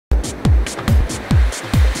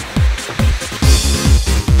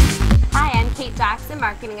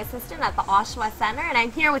marketing assistant at the Oshawa Centre, and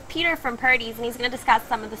I'm here with Peter from Purdy's, and he's going to discuss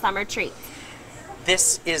some of the summer treats.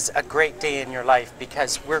 This is a great day in your life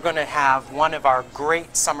because we're going to have one of our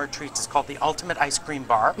great summer treats. It's called the Ultimate Ice Cream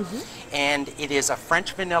Bar, and it is a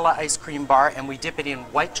French vanilla ice cream bar, and we dip it in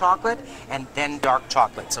white chocolate and then dark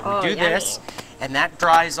chocolate. So we do this, and that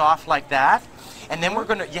dries off like that. And then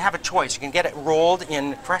you have a choice. You can get it rolled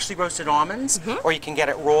in freshly roasted almonds, or you can get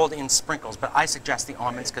it rolled in sprinkles. But I suggest the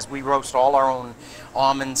almonds because we roast all our own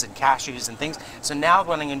almonds and cashews and things. So now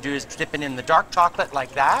what I'm going to do is dip it in the dark chocolate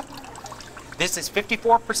like that. This is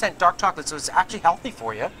 54% dark chocolate, so it's actually healthy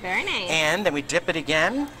for you. Very nice. And then we dip it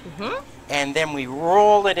again, and then we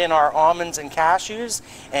roll it in our almonds and cashews,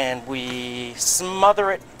 and we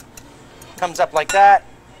smother it. Comes up like that,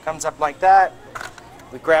 comes up like that.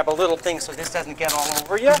 We grab a little thing so this doesn't get all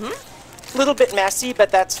over you. A little bit messy, but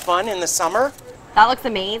that's fun in the summer. That looks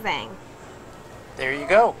amazing. There you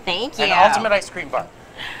go. Thank you. An Ultimate Ice Cream Bar.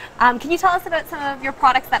 Can you tell us about some of your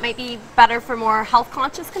products that might be better for more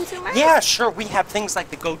health-conscious consumers? Yeah, sure. We have things like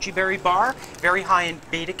the goji berry bar, very high in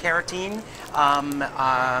beta carotene,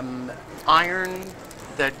 iron.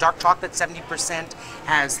 The dark chocolate, 70%,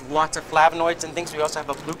 has lots of flavonoids and things. We also have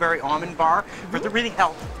a blueberry almond bar for the really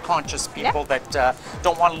health-conscious people that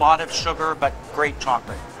don't want a lot of sugar but great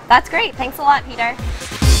chocolate. That's great. Thanks a lot, Peter.